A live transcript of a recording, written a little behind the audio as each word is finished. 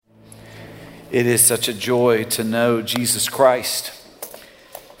It is such a joy to know Jesus Christ.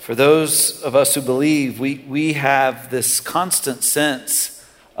 For those of us who believe, we have this constant sense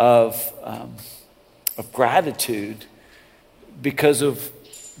of gratitude because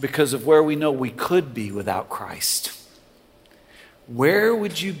of where we know we could be without Christ. Where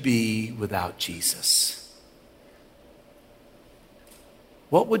would you be without Jesus?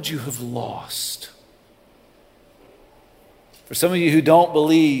 What would you have lost? For some of you who don't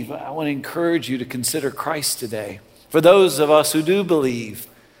believe, I want to encourage you to consider Christ today. For those of us who do believe,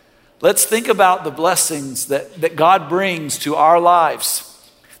 let's think about the blessings that God brings to our lives.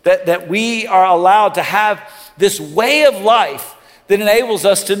 That we are allowed to have this way of life that enables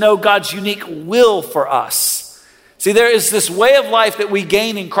us to know God's unique will for us. See, there is this way of life that we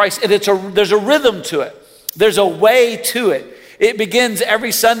gain in Christ, and there's a rhythm to it. There's a way to it. It begins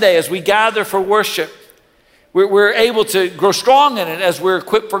every Sunday as we gather for worship. We're able to grow strong in it as we're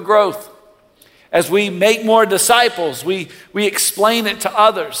equipped for growth. As we make more disciples, we explain it to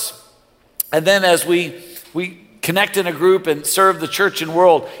others. And then as we connect in a group and serve the church and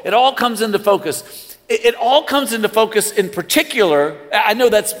world, it all comes into focus. It all comes into focus in particular. I know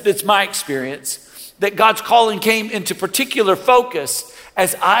that's my experience, that God's calling came into particular focus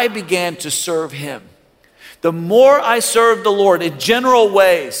as I began to serve Him. The more I served the Lord in general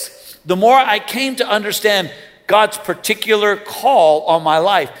ways, the more I came to understand God's particular call on my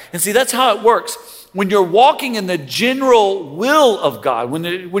life. And see, that's how it works. When you're walking in the general will of God,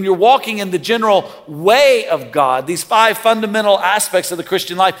 when you're walking in the general way of God, these 5 fundamental aspects of the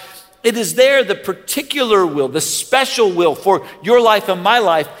Christian life, it is there the particular will, the special will for your life and my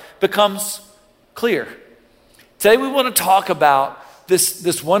life becomes clear. Today we want to talk about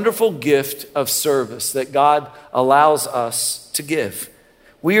this wonderful gift of service that God allows us to give.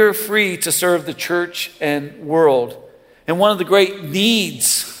 We are free to serve the church and world. And one of the great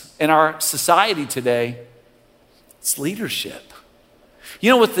needs in our society today, it's leadership.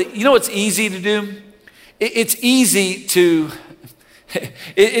 You know what's easy to do? It's easy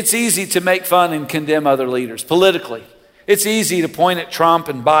to make fun and condemn other leaders politically. It's easy to point at Trump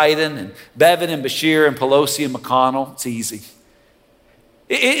and Biden and Bevin and Bashir and Pelosi and McConnell. It's easy.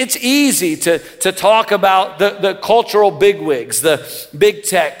 It's easy to talk about the cultural bigwigs, the big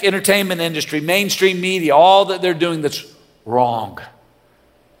tech, entertainment industry, mainstream media, all that they're doing that's wrong.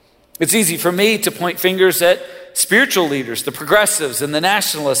 It's easy for me to point fingers at spiritual leaders, the progressives and the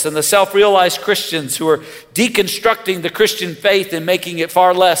nationalists and the self-realized Christians who are deconstructing the Christian faith and making it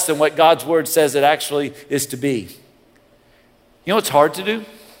far less than what God's word says it actually is to be. You know what's hard to do?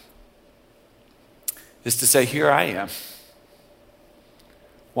 Is to say, here I am.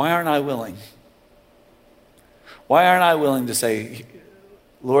 Why aren't I willing? Why aren't I willing to say,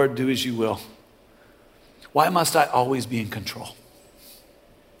 Lord, do as you will? Why must I always be in control?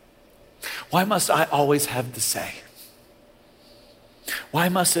 Why must I always have the say? Why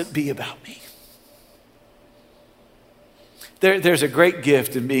must it be about me? There's a great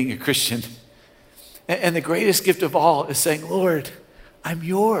gift in being a Christian. And the greatest gift of all is saying, Lord, I'm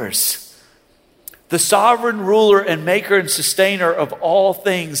yours. The sovereign ruler and maker and sustainer of all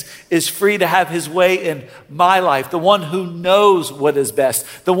things is free to have his way in my life. The one who knows what is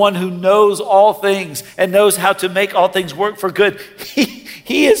best. The one who knows all things and knows how to make all things work for good.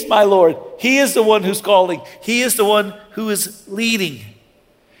 He is my Lord. He is the one who's calling. He is the one who is leading.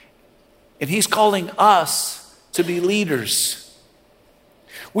 And he's calling us to be leaders.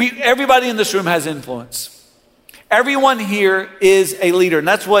 Everybody in this room has influence. Everyone here is a leader. And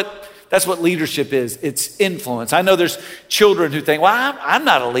that's what leadership is. It's influence. I know there's children who think, well, I'm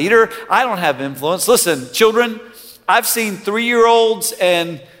not a leader. I don't have influence. Listen, children, I've seen 3-year-olds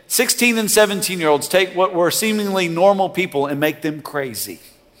and 16 and 17-year-olds take what were seemingly normal people and make them crazy.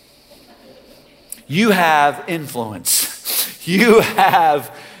 You have influence. You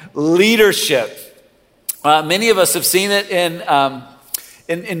have leadership. Many of us have seen it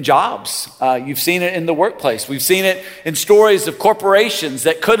in jobs. You've seen it in the workplace. We've seen it in stories of corporations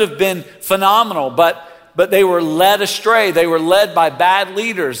that could have been phenomenal, but they were led astray. They were led by bad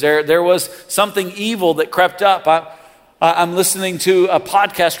leaders. There was something evil that crept up. I'm listening to a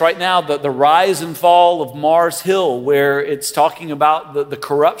podcast right now, the rise and fall of Mars Hill, where it's talking about the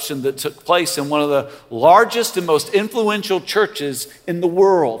corruption that took place in one of the largest and most influential churches in the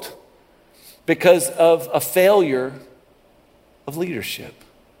world because of a failure of leadership.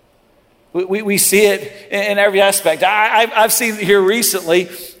 We see it in every aspect. I've seen it here recently.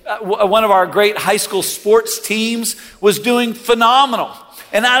 One of our great high school sports teams was doing phenomenal.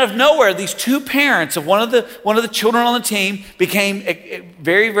 And out of nowhere, these 2 parents of one of the children on the team became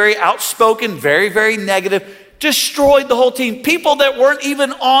very, very outspoken, very, very negative, destroyed the whole team. People that weren't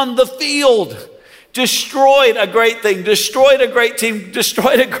even on the field destroyed a great thing, destroyed a great team,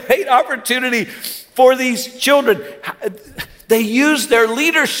 destroyed a great opportunity for these children. They used their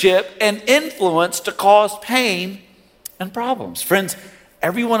leadership and influence to cause pain and problems. Friends,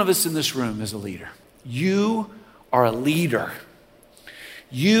 every one of us in this room is a leader. You are a leader.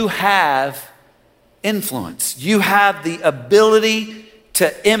 You have influence. You have the ability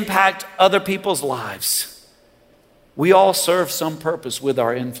to impact other people's lives. We all serve some purpose with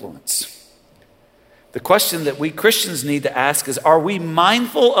our influence. The question that we Christians need to ask is, are we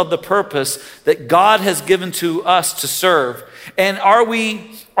mindful of the purpose that God has given to us to serve? And are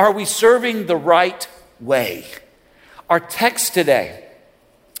we serving the right way? Our text today,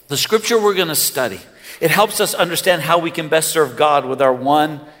 the scripture we're going to study, it helps us understand how we can best serve God with our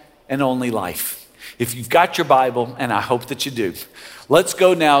one and only life. If you've got your Bible, and I hope that you do, let's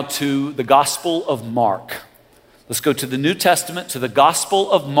go now to the Gospel of Mark. Let's go to the New Testament, to the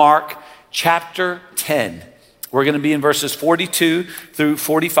Gospel of Mark, chapter 10. We're going to be in verses 42 through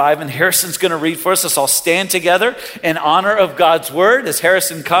 45, and Harrison's going to read for us. Let's all stand together in honor of God's word as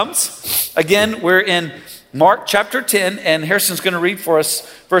Harrison comes. Again, we're in Mark chapter 10, and Harrison's going to read for us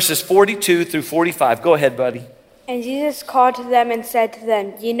verses 42 through 45. Go ahead, buddy. And Jesus called to them and said to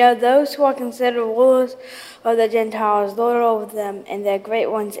them, "You know those who are considered rulers of the Gentiles lord it over them, and their great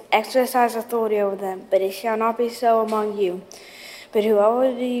ones exercise authority over them. But it shall not be so among you. But whoever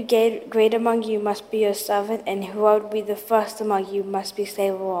would be great among you must be your servant, and whoever would be the first among you must be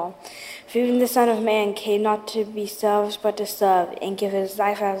slave of all. For even the Son of Man came not to be served, but to serve, and give his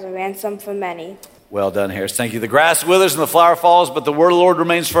life as a ransom for many." Well done, Harris. Thank you. The grass withers and the flower falls, but the word of the Lord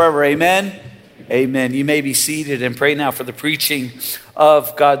remains forever. Amen. Amen. You may be seated and pray now for the preaching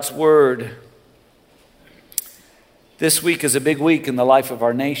of God's word. This week is a big week in the life of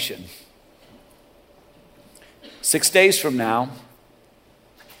our nation. 6 days from now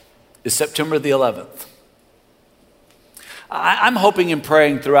is September the 11th. I'm hoping and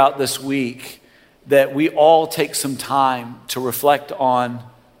praying throughout this week that we all take some time to reflect on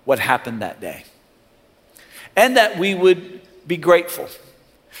what happened that day. And that we would be grateful.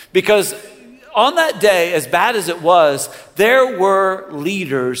 Because on that day, as bad as it was, there were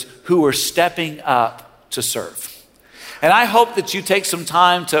leaders who were stepping up to serve. And I hope that you take some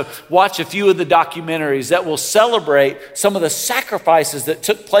time to watch a few of the documentaries that will celebrate some of the sacrifices that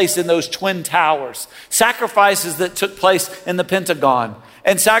took place in those Twin Towers, sacrifices that took place in the Pentagon,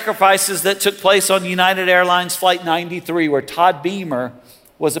 and sacrifices that took place on United Airlines Flight 93, where Todd Beamer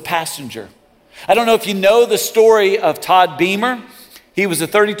was a passenger. I don't know if you know the story of Todd Beamer. He was a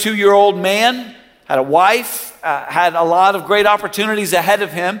 32-year-old man, had a wife, had a lot of great opportunities ahead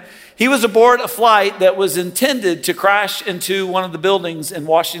of him. He was aboard a flight that was intended to crash into one of the buildings in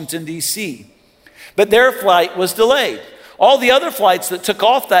Washington, D.C. But their flight was delayed. All the other flights that took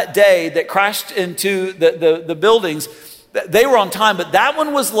off that day that crashed into the buildings, they were on time, but that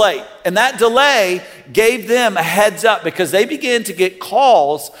one was late. And that delay gave them a heads up because they began to get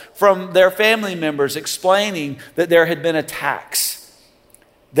calls from their family members explaining that there had been attacks.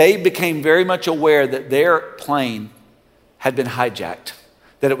 They became very much aware that their plane had been hijacked,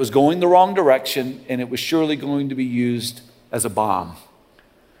 that it was going the wrong direction, and it was surely going to be used as a bomb.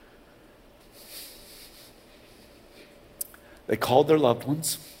 They called their loved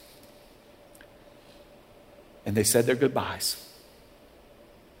ones, and they said their goodbyes.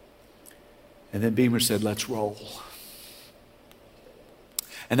 And then Beamer said, "Let's roll."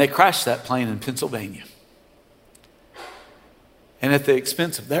 And they crashed that plane in Pennsylvania. And at the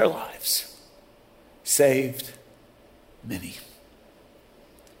expense of their lives, saved many.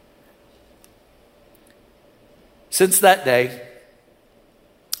 Since that day,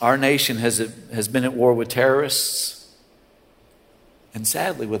 our nation has been at war with terrorists and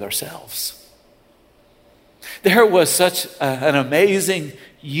sadly with ourselves. There was such an amazing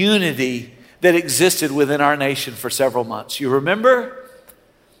unity that existed within our nation for several months. You remember?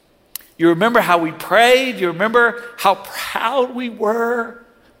 You remember how we prayed? You remember how proud we were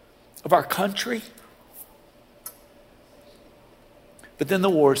of our country? But then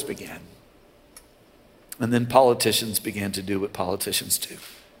the wars began. And then politicians began to do what politicians do.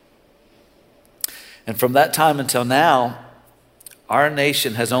 And from that time until now, our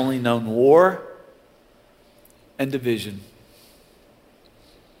nation has only known war and division.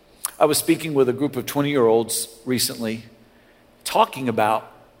 I was speaking with a group of 20-year-olds recently, talking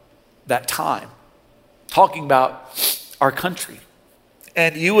about that time, talking about our country.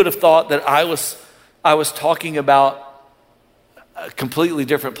 And you would have thought that I was talking about a completely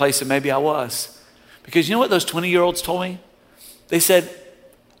different place, and maybe I was. Because you know what those 20-year-olds told me? They said,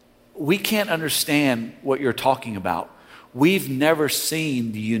 we can't understand what you're talking about. We've never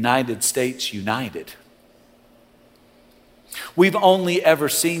seen the United States united. We've only ever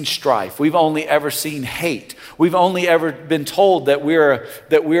seen strife. We've only ever seen hate. We've only ever been told that we're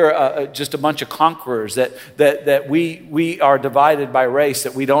just a bunch of conquerors, that we are divided by race,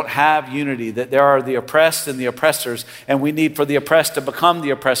 that we don't have unity, that there are the oppressed and the oppressors, and we need for the oppressed to become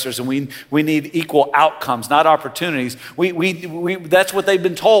the oppressors, and we need equal outcomes, not opportunities. That's what they've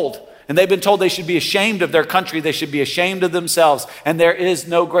been told. And they've been told they should be ashamed of their country. They should be ashamed of themselves. And there is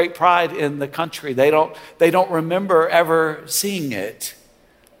no great pride in the country. They don't remember ever seeing it.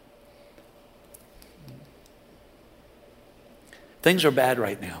 Things are bad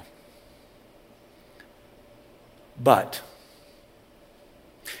right now. But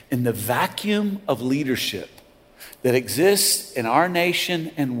in the vacuum of leadership that exists in our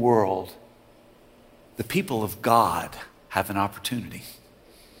nation and world, the people of God have an opportunity.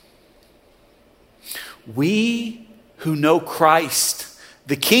 We who know Christ,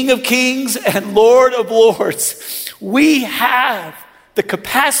 the King of Kings and Lord of Lords, we have the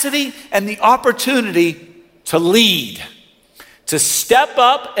capacity and the opportunity to lead, to step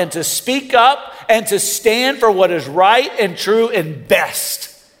up and to speak up and to stand for what is right and true and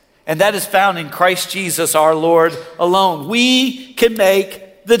best. And that is found in Christ Jesus our Lord alone. We can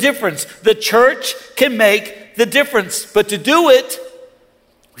make the difference. The church can make the difference. But to do it,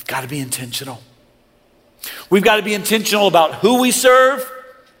 we've got to be intentional. We've got to be intentional about who we serve.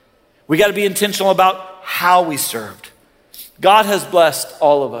 We've got to be intentional about how we served. God has blessed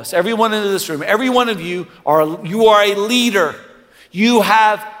all of us. Everyone in this room, every one of you are a leader. You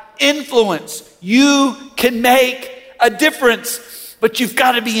have influence. You can make a difference. But you've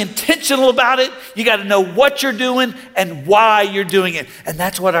got to be intentional about it. You got to know what you're doing and why you're doing it. And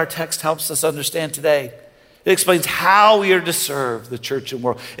that's what our text helps us understand today. It explains how we are to serve the church and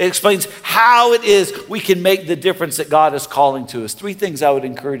world. It explains how it is we can make the difference that God is calling to us. 3 things I would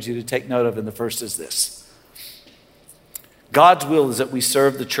encourage you to take note of, and the first is this. God's will is that we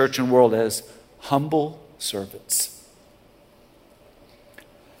serve the church and world as humble servants.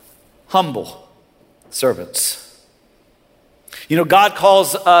 Humble servants. You know, God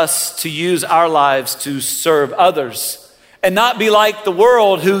calls us to use our lives to serve others, and not be like the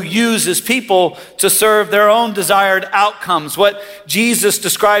world who uses people to serve their own desired outcomes. What Jesus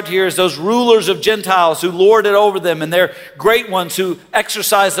described here is those rulers of Gentiles who lord it over them, and they're great ones who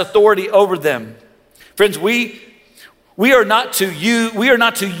exercise authority over them. Friends, we are not to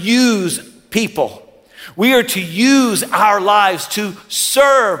use people. We are to use our lives to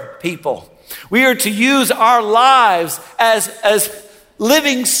serve people. We are to use our lives as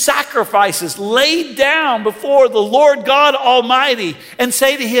living sacrifices laid down before the Lord God Almighty and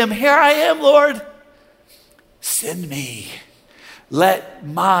say to him, here I am, Lord, send me. Let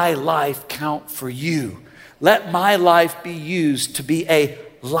my life count for you. Let my life be used to be a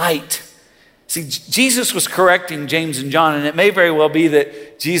light. See, Jesus was correcting James and John, and it may very well be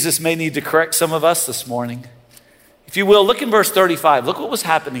that Jesus may need to correct some of us this morning. If you will, look in verse 35. Look what was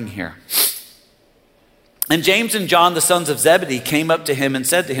happening here. And James and John, the sons of Zebedee, came up to him and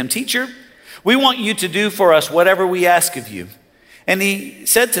said to him, Teacher, we want you to do for us whatever we ask of you. And he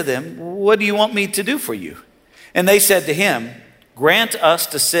said to them, what do you want me to do for you? And they said to him, grant us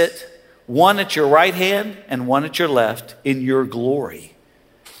to sit one at your right hand and one at your left in your glory.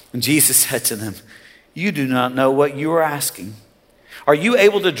 And Jesus said to them, you do not know what you are asking. Are you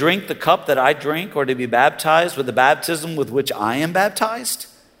able to drink the cup that I drink, or to be baptized with the baptism with which I am baptized?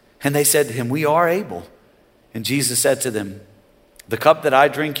 And they said to him, we are able. And Jesus said to them, the cup that I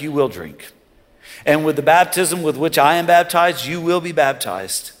drink, you will drink. And with the baptism with which I am baptized, you will be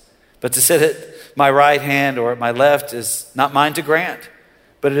baptized. But to sit at my right hand or at my left is not mine to grant,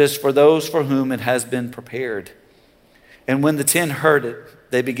 but it is for those for whom it has been prepared. And when the 10 heard it,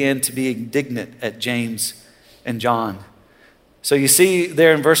 they began to be indignant at James and John. So you see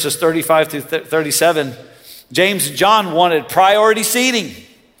there in verses 35 through 37, James and John wanted priority seating.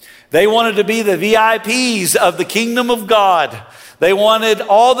 They wanted to be the VIPs of the kingdom of God. They wanted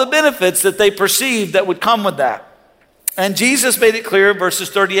all the benefits that they perceived that would come with that. And Jesus made it clear in verses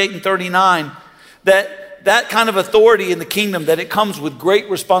 38 and 39 that kind of authority in the kingdom, that it comes with great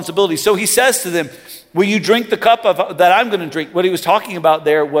responsibility. So he says to them, will you drink the cup that I'm going to drink? What he was talking about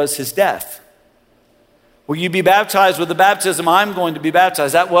there was his death. Will you be baptized with the baptism I'm going to be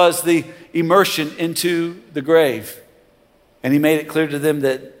baptized? That was the immersion into the grave. And he made it clear to them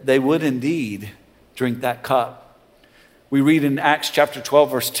that they would indeed drink that cup. We read in Acts chapter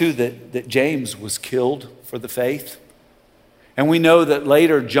 12, verse 2, that James was killed for the faith. And we know that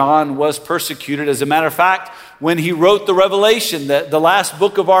later John was persecuted. As a matter of fact, when he wrote the Revelation, the last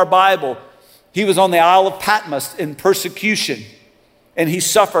book of our Bible, he was on the Isle of Patmos in persecution. And he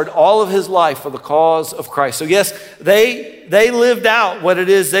suffered all of his life for the cause of Christ. So yes, they lived out what it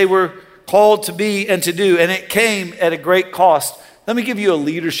is they were called to be and to do. And it came at a great cost. Let me give you a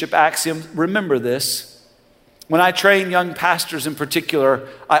leadership axiom. Remember this. When I train young pastors in particular,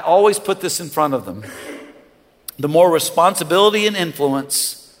 I always put this in front of them. The more responsibility and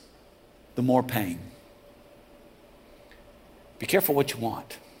influence, the more pain. Be careful what you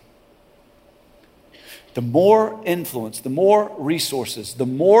want. The more influence, the more resources, the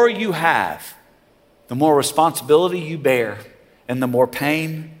more you have, the more responsibility you bear, and the more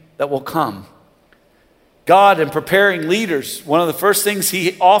pain that will come. God, in preparing leaders, one of the first things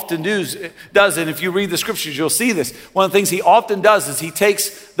he often does, and if you read the scriptures, you'll see this. One of the things he often does is he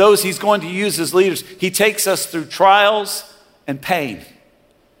takes those he's going to use as leaders, he takes us through trials and pain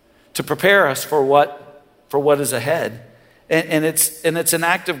to prepare us for what is ahead. And it's an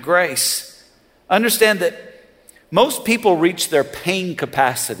act of grace. Understand that most people reach their pain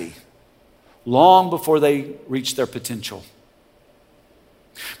capacity long before they reach their potential.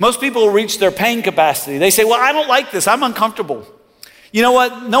 Most people reach their pain capacity. They say, well, I don't like this. I'm uncomfortable. You know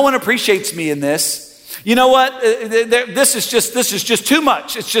what? No one appreciates me in this. You know what? This is just too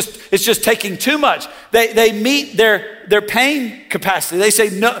much. It's just taking too much. They meet their pain capacity. They say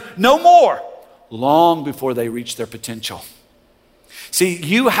no more long before they reach their potential. See,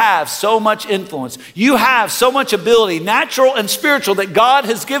 you have so much influence. You have so much ability, natural and spiritual, that God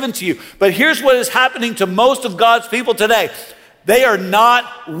has given to you. But here's what is happening to most of God's people today. They are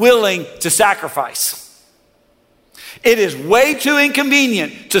not willing to sacrifice. It is way too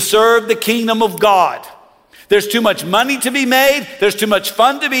inconvenient to serve the kingdom of God. There's too much money to be made. There's too much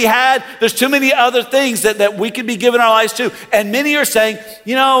fun to be had. There's too many other things that we could be giving our lives to. And many are saying,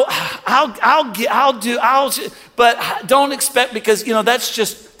 you know, I'll do, but don't expect, because, you know, that's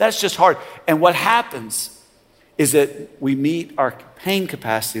just hard. And what happens is that we meet our pain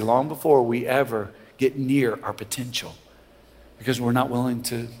capacity long before we ever get near our potential, because we're not willing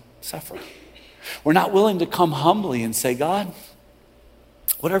to suffer. We're not willing to come humbly and say, God,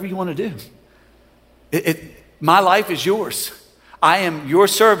 whatever you want to do. My life is yours. I am your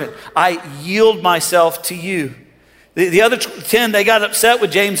servant. I yield myself to you. The other 10, they got upset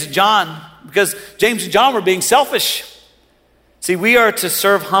with James and John because James and John were being selfish. See, we are to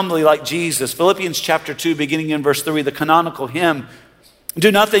serve humbly like Jesus. Philippians chapter 2, beginning in verse 3, the canonical hymn.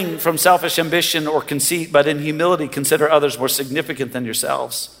 Do nothing from selfish ambition or conceit, but in humility consider others more significant than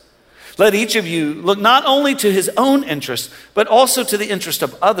yourselves. Let each of you look not only to his own interest, but also to the interest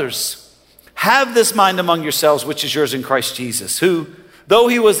of others. Have this mind among yourselves, which is yours in Christ Jesus, who, though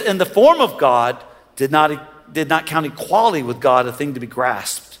he was in the form of God, did not count equality with God a thing to be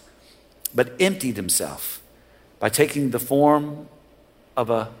grasped, but emptied himself by taking the form of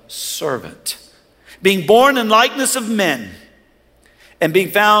a servant, being born in likeness of men, and being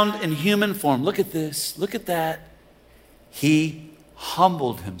found in human form. Look at this, look at that. He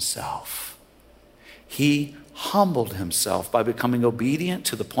humbled himself. He humbled himself by becoming obedient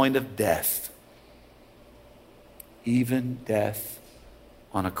to the point of death, even death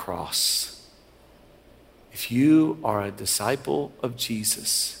on a cross. If you are a disciple of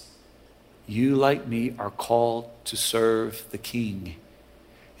Jesus, you, like me, are called to serve the King.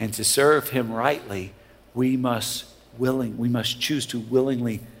 And to serve him rightly, we must choose to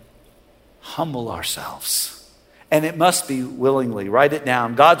willingly humble ourselves. And it must be willingly. Write it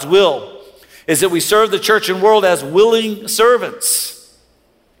down. God's will is that we serve the church and world as willing servants.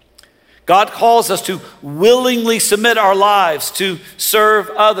 God calls us to willingly submit our lives to serve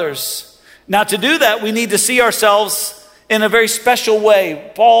others. Now, to do that, we need to see ourselves in a very special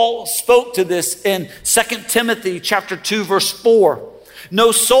way. Paul spoke to this in 2 Timothy chapter 2, verse 4.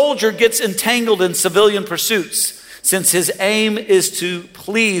 No soldier gets entangled in civilian pursuits, since his aim is to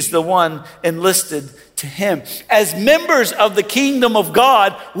please the one enlisted to him. As members of the kingdom of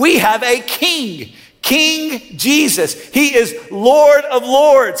God, we have a king, King Jesus. He is Lord of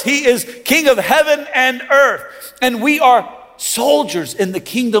lords. He is King of heaven and earth. And we are soldiers in the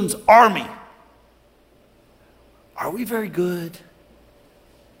kingdom's army. Are we very good?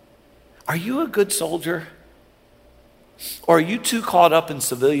 Are you a good soldier? Or are you too caught up in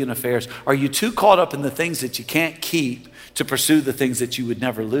civilian affairs? Are you too caught up in the things that you can't keep to pursue the things that you would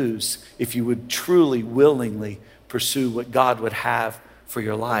never lose if you would truly, willingly pursue what God would have for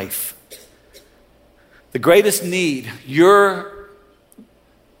your life? The greatest need, your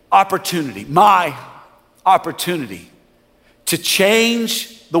opportunity, my opportunity to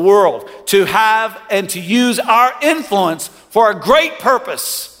change the world, to have and to use our influence for a great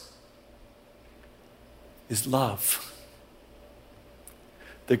purpose is love.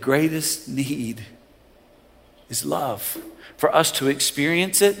 The greatest need is love, for us to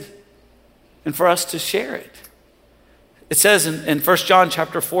experience it and for us to share it. It says in 1 John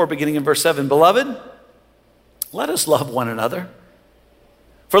chapter 4, beginning in verse 7, "Beloved, let us love one another.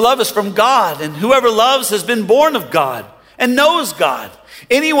 For love is from God, and whoever loves has been born of God and knows God.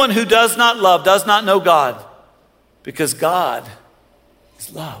 Anyone who does not love does not know God, because God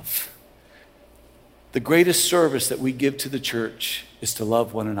is love." The greatest service that we give to the church is to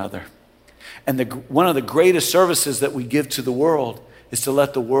love one another. And one of the greatest services that we give to the world is to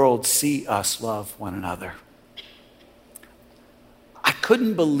let the world see us love one another. I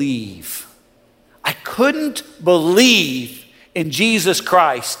couldn't believe in Jesus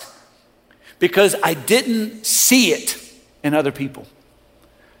Christ because I didn't see it in other people.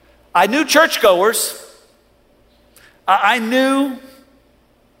 I knew churchgoers. I knew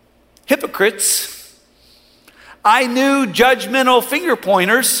hypocrites. I knew judgmental finger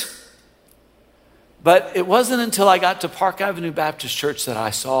pointers. But it wasn't until I got to Park Avenue Baptist Church that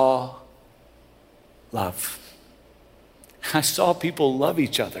I saw love. I saw people love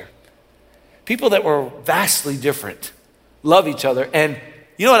each other. People that were vastly different love each other. And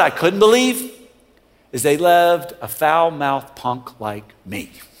you know what I couldn't believe? Is they loved a foul-mouthed punk like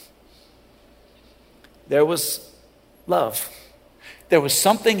me. There was love. There was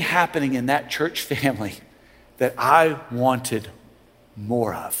something happening in that church family that I wanted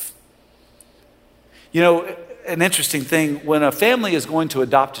more of. You know, an interesting thing, when a family is going to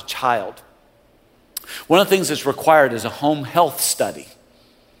adopt a child, one of the things that's required is a home health study.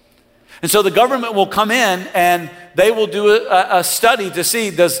 And so the government will come in and they will do a study to see,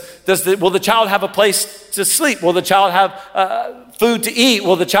 will the child have a place to sleep? Will the child have food to eat?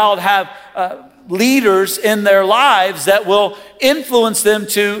 Will the child have leaders in their lives that will influence them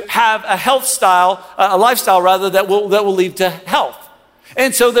to have a lifestyle that will lead to health?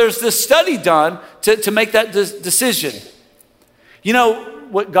 And so there's this study done to make that decision. You know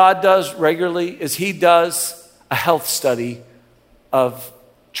what God does regularly is he does a health study of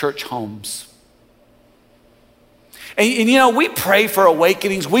church homes. And you know, we pray for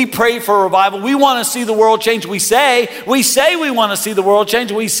awakenings. We pray for revival. We want to see the world change. We say we want to see the world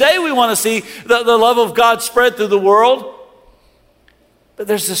change. We say we want to see the love of God spread through the world. But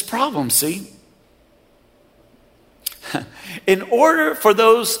there's this problem, see? In order for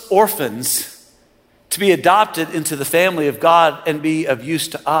those orphans to be adopted into the family of God and be of use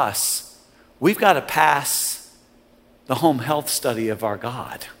to us, we've got to pass the home health study of our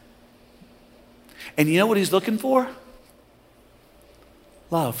God. And you know what he's looking for?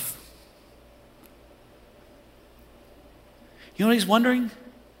 Love. You know what he's wondering?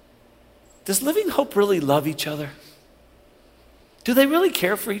 Does Living Hope really love each other? Do they really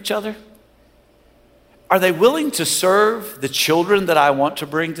care for each other? Are they willing to serve the children that I want to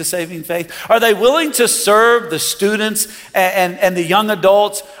bring to saving faith? Are they willing to serve the students and the young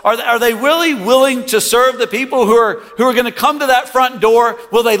adults? Are they really willing to serve the people who are going to come to that front door?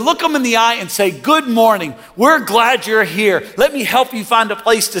 Will they look them in the eye and say, "Good morning, we're glad you're here. Let me help you find a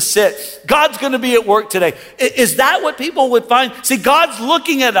place to sit. God's going to be at work today." Is that what people would find? See, God's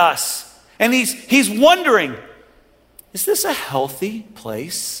looking at us and he's wondering, is this a healthy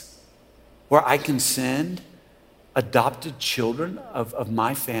place where I can send adopted children of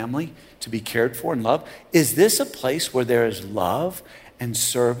my family to be cared for and loved? Is this a place where there is love and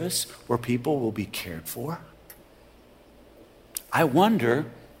service, where people will be cared for? I wonder,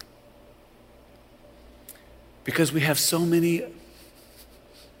 because we have so many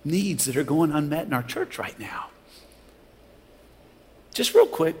needs that are going unmet in our church right now. Just real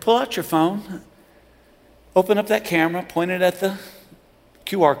quick, pull out your phone, open up that camera, point it at the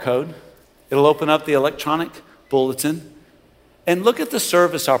QR code. It'll open up the electronic bulletin and look at the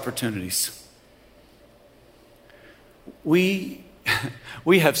service opportunities. We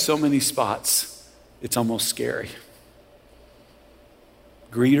have so many spots, it's almost scary.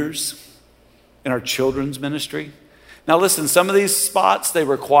 Greeters in our children's ministry. Now listen, some of these spots, they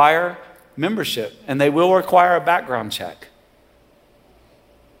require membership and they will require a background check.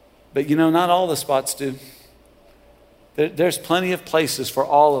 But you know, not all the spots do. There's plenty of places for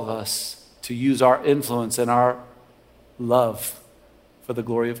all of us to use our influence and our love for the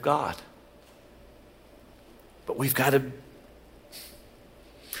glory of God. But we've got to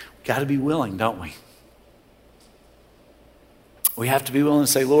be willing, don't we? We have to be willing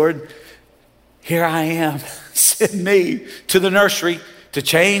to say, "Lord, here I am. Send me to the nursery to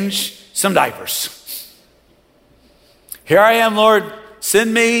change some diapers. Here I am, Lord.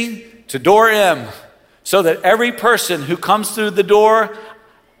 send me to door M so that every person who comes through the door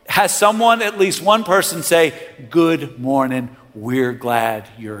has someone, at least one person, say, good morning, we're glad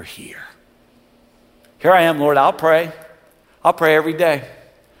you're here. Here I am, Lord, I'll pray. I'll pray every day.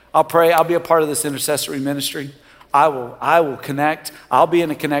 I'll pray. I'll be a part of this intercessory ministry. I will connect. I'll be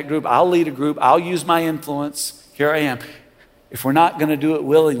in a connect group. I'll lead a group. I'll use my influence. Here I am. If we're not going to do it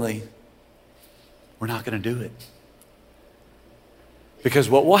willingly, we're not going to do it. Because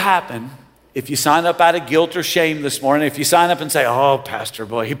what will happen if you sign up out of guilt or shame this morning, if you sign up and say, oh, Pastor,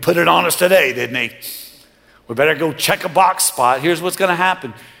 boy, he put it on us today, didn't he? We better go check a box spot. Here's what's going to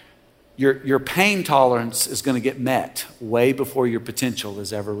happen. Your pain tolerance is going to get met way before your potential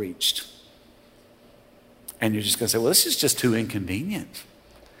is ever reached. And you're just going to say, well, this is just too inconvenient.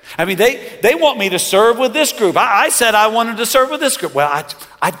 I mean, they want me to serve with this group. I said I wanted to serve with this group. Well,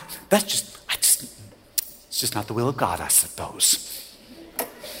 it's just not the will of God, I suppose.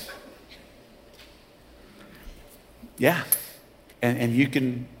 Yeah, and you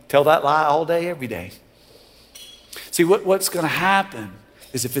can tell that lie all day, every day. See, what's going to happen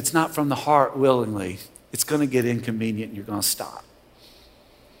is if it's not from the heart willingly, it's going to get inconvenient and you're going to stop.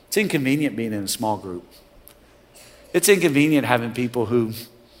 It's inconvenient being in a small group. It's inconvenient having people who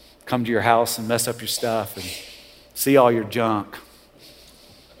come to your house and mess up your stuff and see all your junk.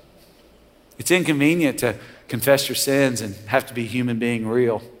 It's inconvenient to confess your sins and have to be a human being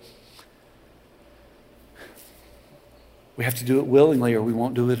real. We have to do it willingly or we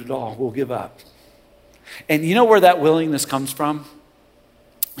won't do it at all. We'll give up. And you know where that willingness comes from?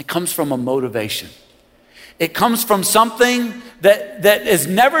 It comes from a motivation. It comes from something that is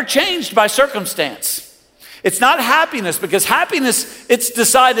never changed by circumstance. It's not happiness, because happiness, it's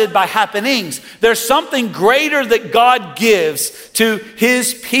decided by happenings. There's something greater that God gives to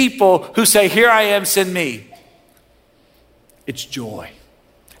his people who say, here I am, send me. It's joy.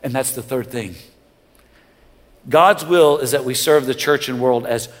 And that's the third thing. God's will is that we serve the church and world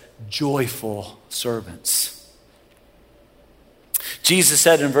as joyful servants. Jesus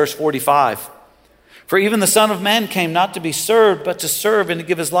said in verse 45, for even the Son of Man came not to be served, but to serve and to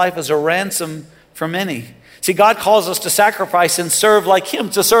give his life as a ransom for many. See, God calls us to sacrifice and serve like him,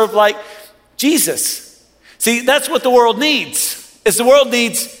 to serve like Jesus. See, that's what the world needs, is the world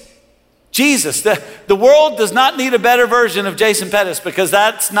needs Jesus. The world does not need a better version of Jason Pettis, because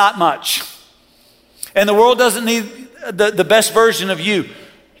that's not much. And the world doesn't need the best version of you.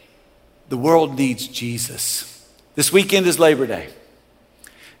 The world needs Jesus. This weekend is Labor Day.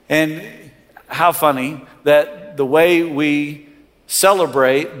 And how funny that the way we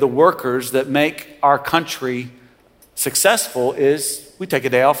celebrate the workers that make our country successful is we take a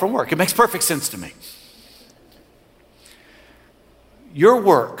day off from work. It makes perfect sense to me. Your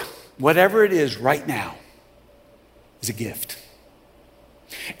work, whatever it is right now, is a gift.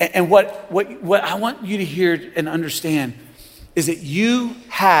 And what I want you to hear and understand is that you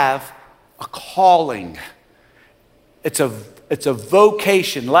have a calling. It's a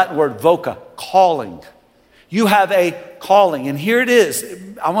vocation, Latin word voca, calling. You have a calling, and here it is.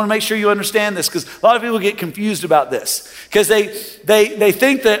 I want to make sure you understand this, because a lot of people get confused about this, because they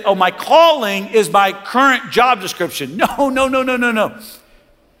think that, oh, my calling is my current job description. No.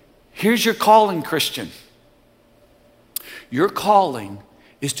 Here's your calling, Christian. Your calling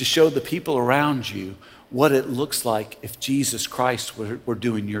is to show the people around you what it looks like if Jesus Christ were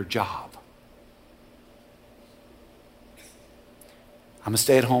doing your job. I'm a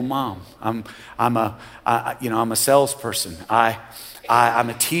stay-at-home mom. I'm a salesperson. I'm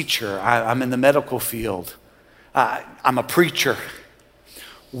a teacher. I'm in the medical field. I'm a preacher.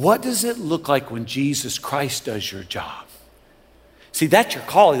 What does it look like when Jesus Christ does your job? See, that's your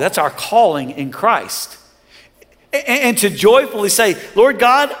calling. That's our calling in Christ. And to joyfully say, Lord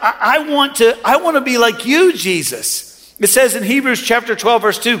God, I want to be like you, Jesus. It says in Hebrews chapter 12,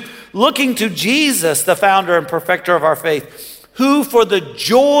 verse 2, looking to Jesus, the founder and perfecter of our faith, who for the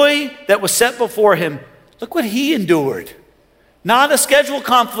joy that was set before him, look what he endured. Not a scheduled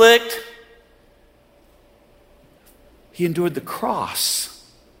conflict. He endured the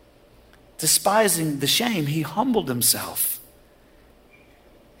cross. Despising the shame, he humbled himself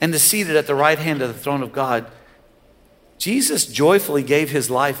and is seated at the right hand of the throne of God. Jesus joyfully gave his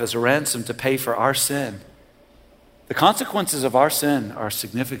life as a ransom to pay for our sin. The consequences of our sin are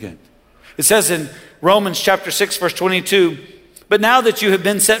significant. It says in Romans chapter 6, verse 22, but now that you have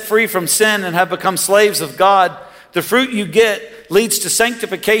been set free from sin and have become slaves of God, the fruit you get leads to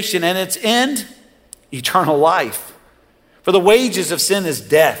sanctification, and its end, eternal life. For the wages of sin is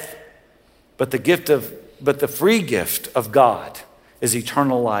death, but the free gift of God is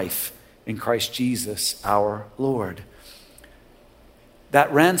eternal life in Christ Jesus our Lord.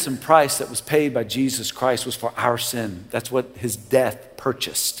 That ransom price that was paid by Jesus Christ was for our sin. That's what his death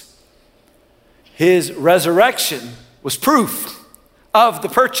purchased. His resurrection was proof of the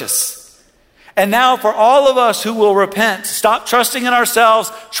purchase. And now for all of us who will repent, stop trusting in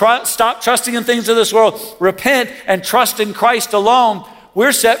ourselves, stop trusting in things of this world, repent and trust in Christ alone,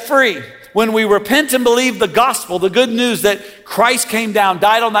 we're set free. When we repent and believe the gospel, the good news that Christ came down,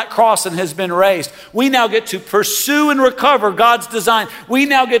 died on that cross and has been raised, we now get to pursue and recover God's design. We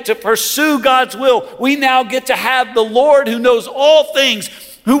now get to pursue God's will. We now get to have the Lord who knows all things,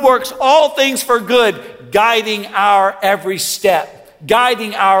 who works all things for good, guiding our every step,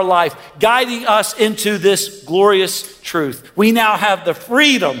 guiding our life, guiding us into this glorious truth. We now have the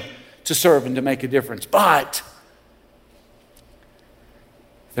freedom to serve and to make a difference. But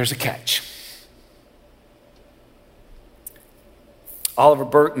there's a catch. Oliver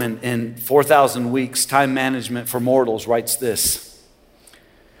Burkeman in 4,000 Weeks, Time Management for Mortals writes this: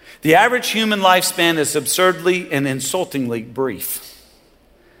 the average human lifespan is absurdly and insultingly brief.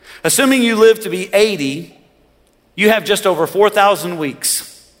 Assuming you live to be 80, you have just over 4,000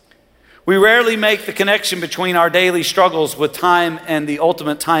 weeks. We rarely make the connection between our daily struggles with time and the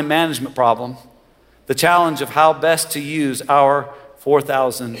ultimate time management problem, the challenge of how best to use our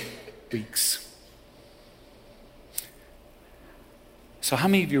 4,000 weeks. So how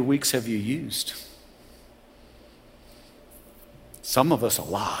many of your weeks have you used? Some of us a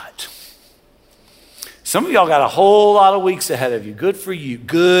lot. Some of y'all got a whole lot of weeks ahead of you. Good for you.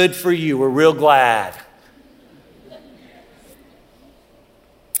 Good for you. We're real glad.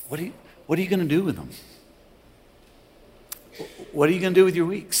 What are you going to do with them? What are you going to do with your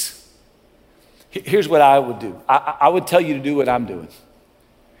weeks? Here's what I would do. I would tell you to do what I'm doing.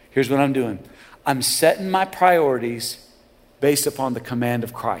 Here's what I'm doing. I'm setting my priorities based upon the command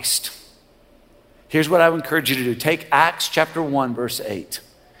of Christ. Here's what I would encourage you to do. Take Acts chapter 1, verse 8,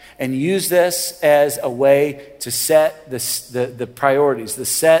 and use this as a way to set the priorities,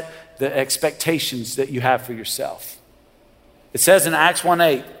 the expectations that you have for yourself. It says in Acts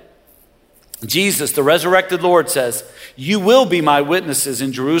 1:8, Jesus, the resurrected Lord, says, you will be my witnesses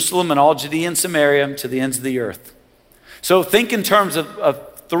in Jerusalem and all Judea and Samaria to the ends of the earth. So think in terms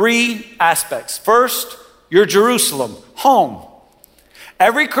of three aspects. First, your Jerusalem, home.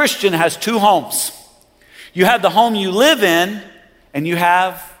 Every Christian has two homes. You have the home you live in, and you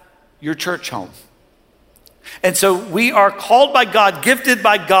have your church home. And so we are called by God, gifted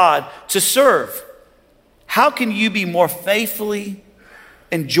by God to serve. How can you be more faithfully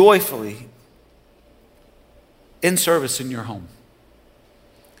and joyfully in service in your home?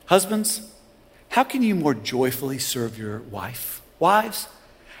 Husbands, how can you more joyfully serve your wife? Wives,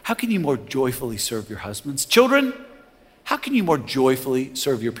 how can you more joyfully serve your husbands? Children, how can you more joyfully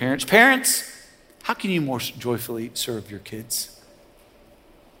serve your parents? Parents, how can you more joyfully serve your kids?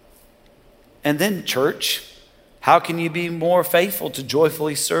 And then church, how can you be more faithful to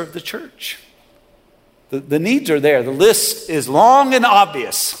joyfully serve the church? The needs are there. The list is long and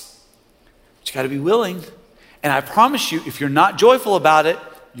obvious. But you got to be willing. And I promise you, if you're not joyful about it,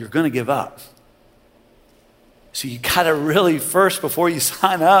 you're going to give up. So you got to really first, before you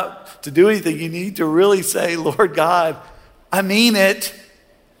sign up to do anything, you need to really say, Lord God, I mean it.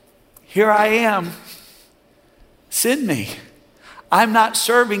 Here I am. Send me. I'm not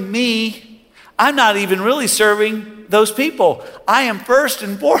serving me. I'm not even really serving those people. I am first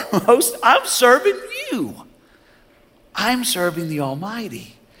and foremost, I'm serving you. I'm serving the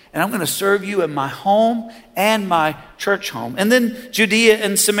Almighty. And I'm going to serve you in my home and my church home. And then Judea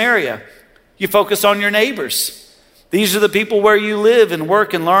and Samaria. You focus on your neighbors. These are the people where you live and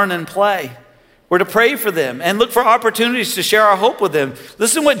work and learn and play. We're to pray for them and look for opportunities to share our hope with them.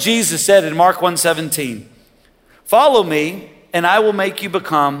 Listen what Jesus said in Mark 1:17. Follow me and I will make you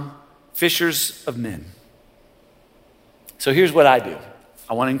become fishers of men. So here's what I do.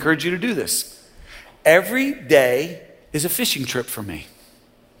 I want to encourage you to do this. Every day is a fishing trip for me.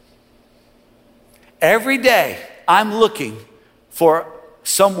 Every day I'm looking for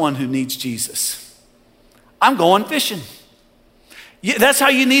someone who needs Jesus. I'm going fishing. That's how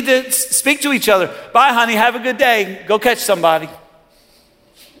you need to speak to each other. Bye, honey. Have a good day. Go catch somebody.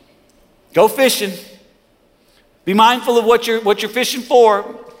 Go fishing. Be mindful of what you're fishing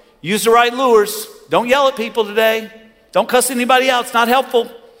for. Use the right lures. Don't yell at people today. Don't cuss anybody out. It's not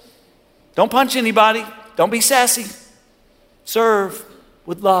helpful. Don't punch anybody. Don't be sassy. Serve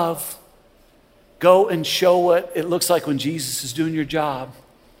with love. Go and show what it looks like when Jesus is doing your job.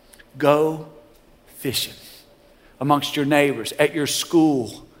 Go fishing amongst your neighbors, at your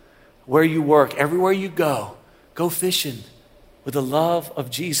school, where you work, everywhere you go. Go fishing with the love of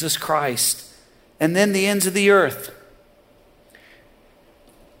Jesus Christ. And then the ends of the earth.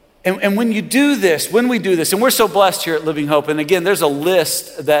 And when you do this, when we do this, and we're so blessed here at Living Hope, and again, there's a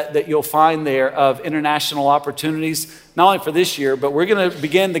list that you'll find there of international opportunities, not only for this year, but we're going to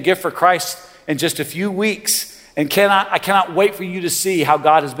begin the Gift for Christ in just a few weeks. And I cannot wait for you to see how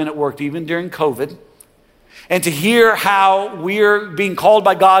God has been at work, even during COVID, and to hear how we're being called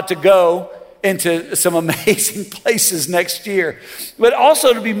by God to go into some amazing places next year, but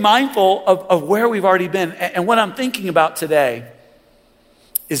also to be mindful of where we've already been. And what I'm thinking about today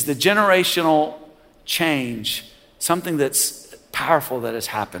is the generational change, something that's powerful that has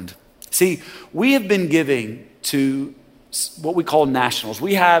happened. See, we have been giving to what we call nationals.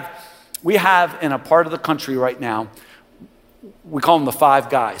 We have in a part of the country right now, we call them the Five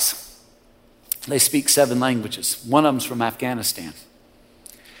Guys. They speak 7 languages. One of them's from Afghanistan.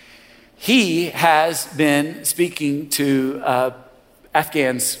 He has been speaking to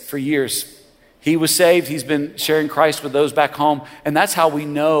Afghans for years. He was saved. He's been sharing Christ with those back home. And that's how we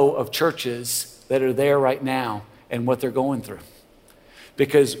know of churches that are there right now and what they're going through.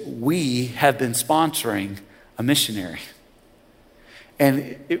 Because we have been sponsoring a missionary.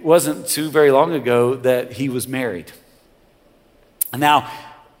 And it wasn't too very long ago that he was married. And now,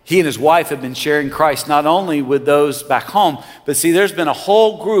 he and his wife have been sharing Christ not only with those back home, but see, there's been a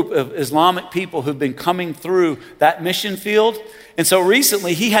whole group of Islamic people who've been coming through that mission field. And so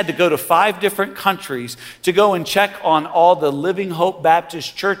recently he had to go to 5 different countries to go and check on all the Living Hope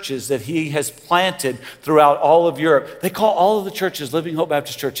Baptist churches that he has planted throughout all of Europe. They call all of the churches Living Hope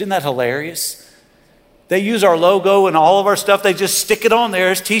Baptist Church. Isn't that hilarious? They use our logo and all of our stuff. They just stick it on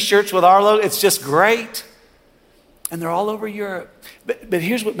there as t-shirts with our logo. It's just great. And they're all over Europe. But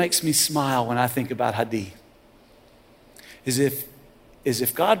here's what makes me smile when I think about Hadi. Is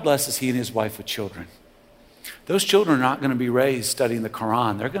if God blesses he and his wife with children, those children are not going to be raised studying the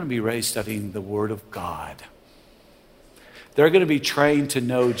Quran. They're going to be raised studying the Word of God. They're going to be trained to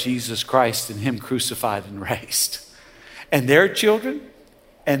know Jesus Christ and him crucified and raised. And their children,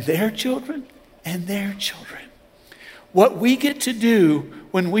 and their children, and their children. What we get to do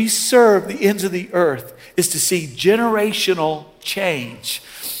when we serve the ends of the earth is to see generational change.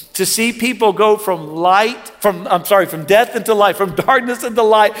 To see people go from death into life, from darkness into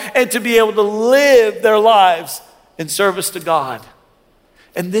light, and to be able to live their lives in service to God.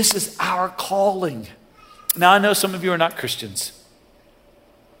 And this is our calling. Now, I know some of you are not Christians.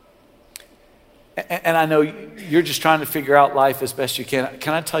 And I know you're just trying to figure out life as best you can.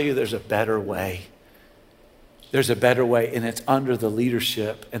 Can I tell you there's a better way? There's a better way, and it's under the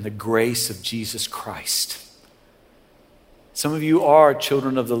leadership and the grace of Jesus Christ. Some of you are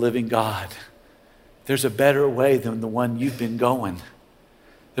children of the living God. There's a better way than the one you've been going.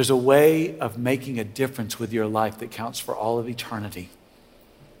 There's a way of making a difference with your life that counts for all of eternity.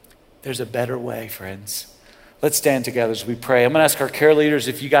 There's a better way, friends. Let's stand together as we pray. I'm going to ask our care leaders,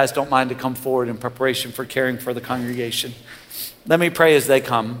 if you guys don't mind, to come forward in preparation for caring for the congregation. Let me pray as they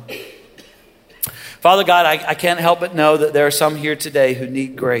come. Father God, I can't help but know that there are some here today who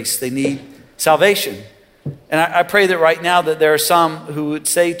need grace. They need salvation. And I pray that right now that there are some who would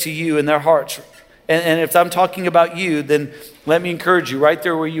say to you in their hearts, and if I'm talking about you, then let me encourage you right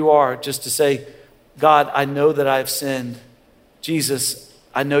there where you are, just to say, God, I know that I have sinned. Jesus,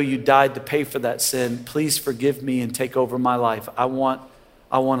 I know you died to pay for that sin. Please forgive me and take over my life. I want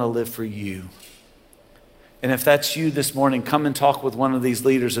to live for you. And if that's you this morning, come and talk with one of these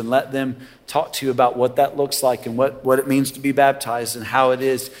leaders and let them talk to you about what that looks like and what it means to be baptized and how it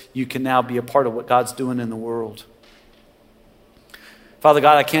is you can now be a part of what God's doing in the world. Father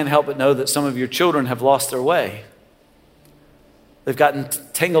God, I can't help but know that some of your children have lost their way. They've gotten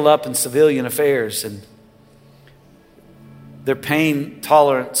tangled up in civilian affairs, and their pain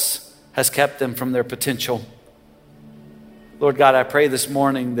tolerance has kept them from their potential. Lord God, I pray this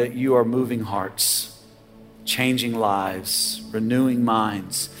morning that you are moving hearts, changing lives, renewing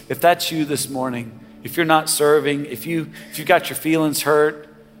minds. If that's you this morning, if you're not serving, if you got your feelings hurt,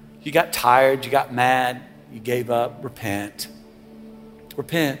 you got tired, you got mad, you gave up, repent.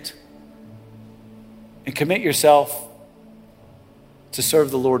 Repent. And commit yourself to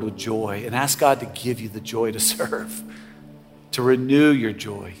serve the Lord with joy and ask God to give you the joy to serve, to renew your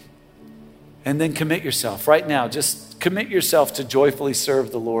joy. And then commit yourself right now. Just commit yourself to joyfully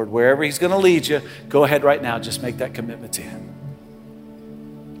serve the Lord. Wherever he's going to lead you, go ahead right now. Just make that commitment to him.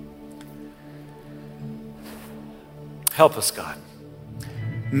 Help us, God.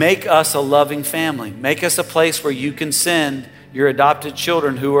 Make us a loving family. Make us a place where you can send your adopted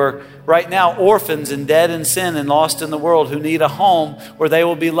children who are right now orphans and dead in sin and lost in the world, who need a home where they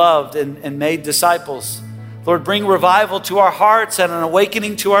will be loved and made disciples. Lord, bring revival to our hearts and an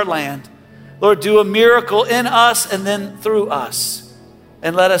awakening to our land. Lord, do a miracle in us and then through us.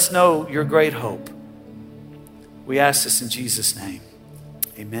 and let us know your great hope. We ask this in Jesus' name.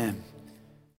 Amen.